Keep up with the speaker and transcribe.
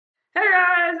Hey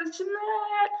guys, it's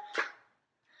Jeanette.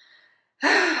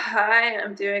 I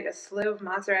am doing a slew of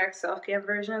MONSTA X self-cam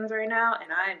versions right now, and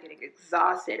I am getting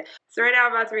exhausted. So right now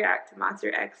I'm about to react to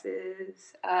MONSTA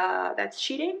X's That's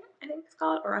Cheating, I think it's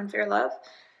called, or Unfair Love.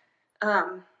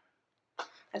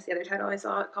 That's the other title I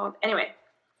saw it called. Anyway.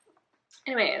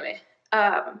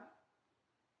 In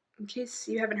case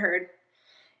you haven't heard,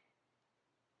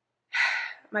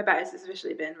 my bias has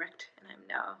officially been wrecked, and I'm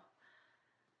now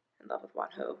in love with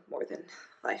Wonho more than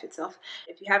life itself.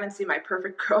 If you haven't seen my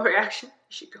perfect girl reaction, you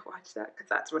should go watch that, because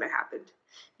that's what happened.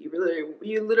 You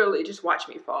literally just watch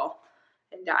me fall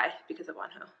and die because of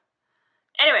Wonho.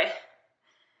 Anyway,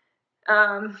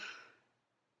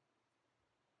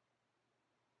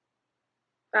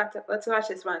 let's watch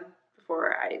this one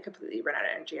before I completely run out of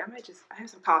energy. I have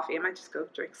some coffee. I might just go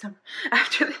drink some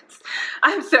after this.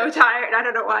 I'm so tired. I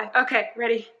don't know why. Okay,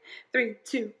 ready? 3,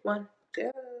 2, 1,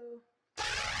 go.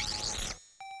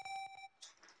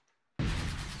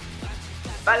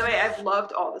 By the way, I've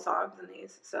loved all the songs in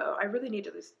these, so I really need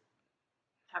to just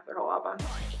have their whole album.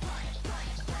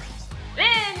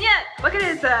 Man, yeah, look at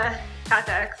his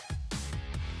contacts.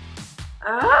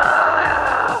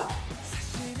 Oh!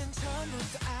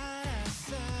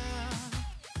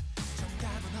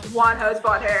 Wonho's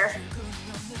blonde hair.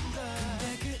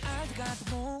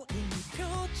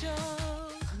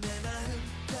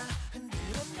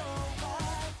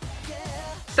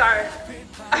 Sorry.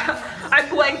 I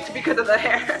blinked because of the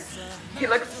hair. He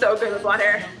looks so good with blonde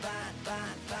hair.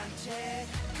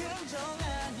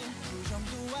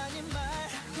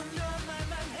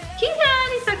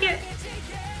 He's so cute.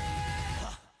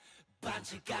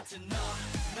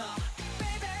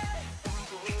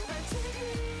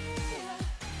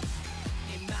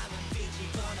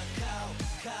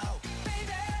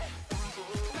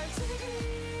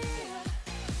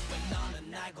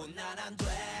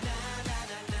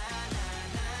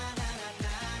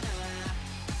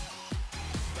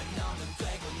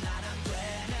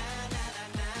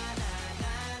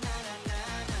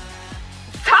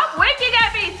 Stop winking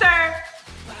at me, sir!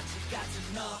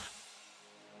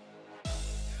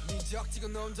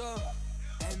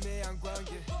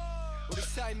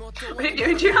 What are you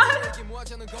doing, John?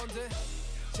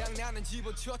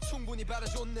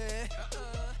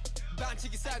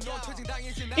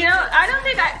 You know, I don't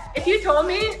think if you told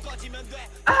me,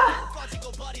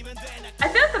 I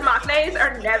feel like the maknaes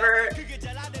are never,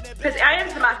 because I am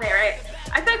the maknae, right?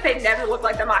 I feel like they never look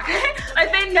like the maknae.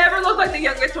 Like, they never look like the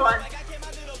youngest one.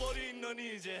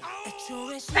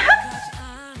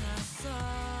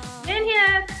 In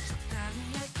here.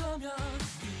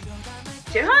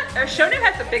 Shonen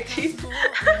has some big teeth.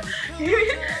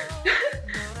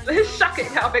 It's shocking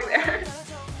how big they are.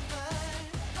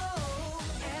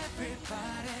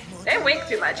 They wink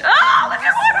too much. Oh, look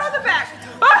at one on the back.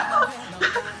 Oh,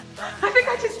 I think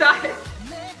I just died.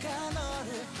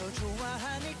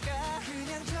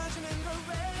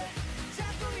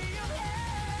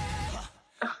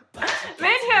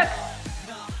 Man hip.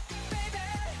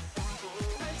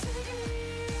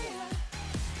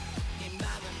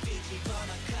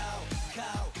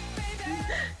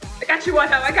 I got you,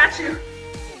 Wonho. I got you.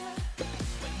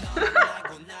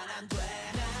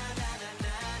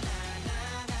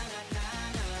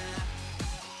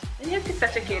 He's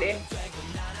such a cutie.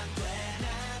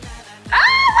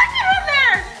 Oh, look at him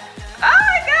there! Oh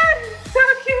my god, so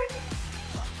cute.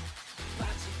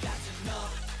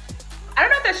 I don't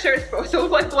know if that shirt is supposed to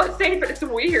look like bloodstained, but it's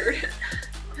weird.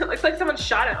 It looks like someone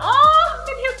shot him. Oh,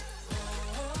 look at him.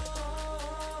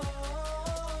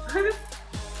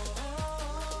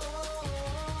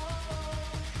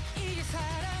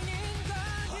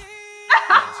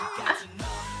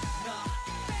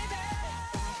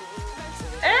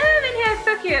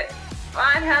 So cute.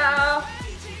 Wonho.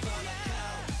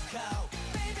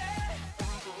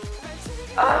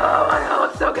 Oh, Wonho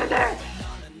looks so good there.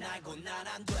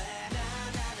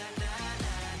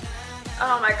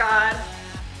 Oh my god.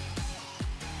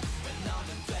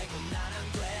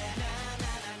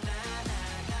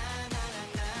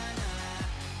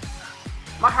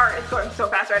 My heart is going so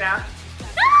fast right now.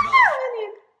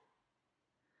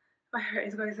 My heart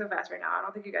is going so fast right now. I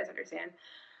don't think you guys understand.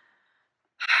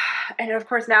 And of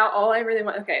course now all I really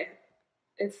want, okay,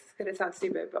 it's gonna sound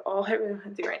stupid, but all I really want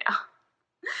to do right now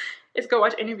is go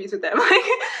watch interviews with them. Like,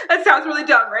 that sounds really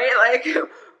dumb, right? Like,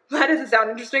 that doesn't sound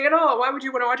interesting at all. Why would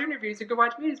you want to watch interviews? You could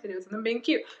watch music videos and them being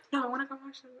cute. No, I want to go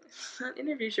watch some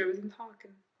interview shows and talk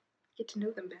and get to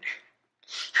know them better.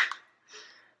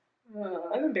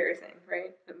 I'm embarrassing,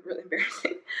 right? I'm really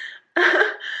embarrassing.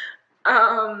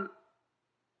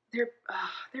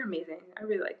 They're amazing. I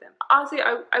really like them. Honestly,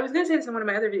 I was gonna say this in one of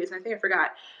my other videos, and I think I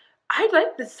forgot. I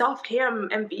like the self-cam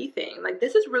MV thing. Like,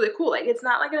 this is really cool. Like, it's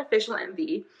not like an official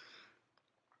MV.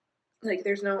 Like,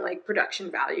 there's no, like, production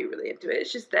value really into it.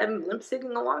 It's just them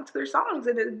lip-syncing along to their songs,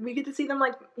 and we get to see them,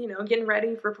 like, you know, getting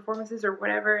ready for performances or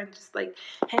whatever, and just, like,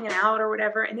 hanging out or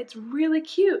whatever, and it's really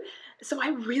cute. So I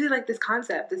really like this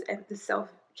concept, this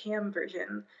self-cam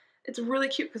version. It's really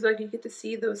cute because, like, you get to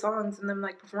see those songs and them,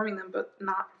 like, performing them, but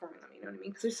not performing them, you know what I mean?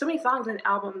 Because there's so many songs and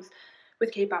albums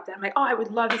with K-pop that I'm like, oh, I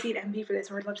would love to see an MV for this,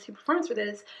 or I'd love to see a performance for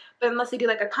this, but unless they do,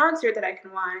 like, a concert that I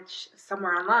can watch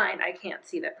somewhere online, I can't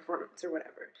see that performance or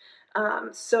whatever.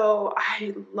 So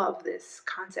I love this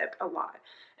concept a lot,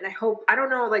 and I hope, I don't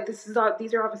know, like, these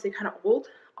are obviously kind of old,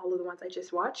 all of the ones I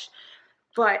just watched,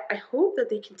 but I hope that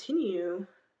they continue.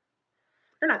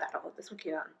 They're not that old, this one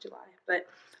came out in July, but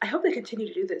I hope they continue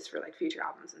to do this for, like, future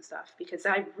albums and stuff, because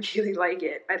I really like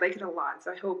it. I like it a lot,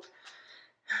 so I hope,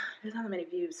 there's not that many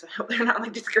views, so I hope they're not,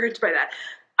 like, discouraged by that.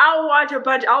 I'll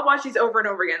watch these over and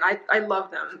over again. I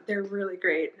love them. They're really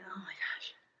great. Oh my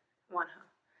gosh. Wonho.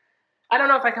 I don't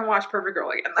know if I can watch Perfect Girl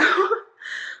again, though.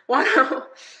 Wonho.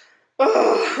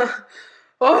 Oh.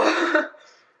 Oh.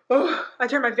 Oh. I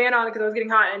turned my fan on because I was getting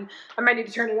hot, and I might need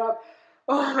to turn it up.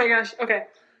 Oh my gosh. Okay.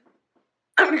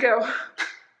 I'm gonna go.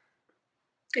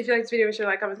 If you like this video, be sure to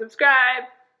like, comment, subscribe.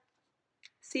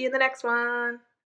 See you in the next one.